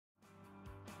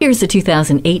Here's a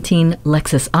 2018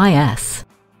 Lexus IS.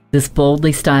 This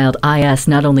boldly styled IS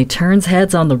not only turns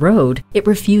heads on the road, it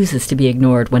refuses to be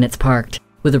ignored when it's parked.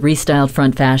 With a restyled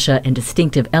front fascia and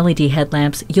distinctive LED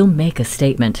headlamps, you'll make a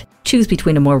statement. Choose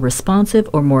between a more responsive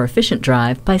or more efficient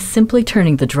drive by simply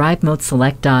turning the Drive Mode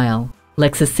Select dial.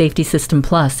 Lexus Safety System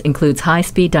Plus includes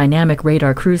high-speed dynamic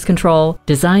radar cruise control,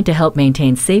 designed to help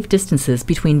maintain safe distances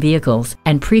between vehicles,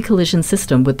 and pre-collision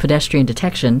system with pedestrian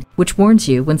detection, which warns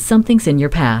you when something's in your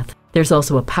path. There's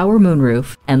also a power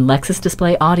moonroof and Lexus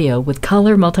Display Audio with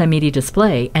color multimedia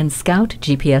display and Scout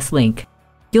GPS link.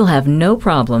 You'll have no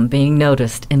problem being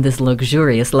noticed in this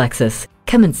luxurious Lexus.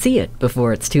 Come and see it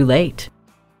before it's too late.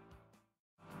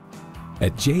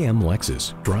 At JM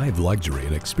Lexus, drive luxury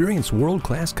and experience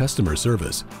world-class customer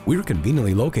service. We're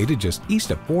conveniently located just east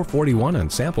of 441 on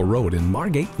Sample Road in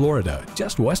Margate, Florida,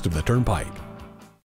 just west of the Turnpike.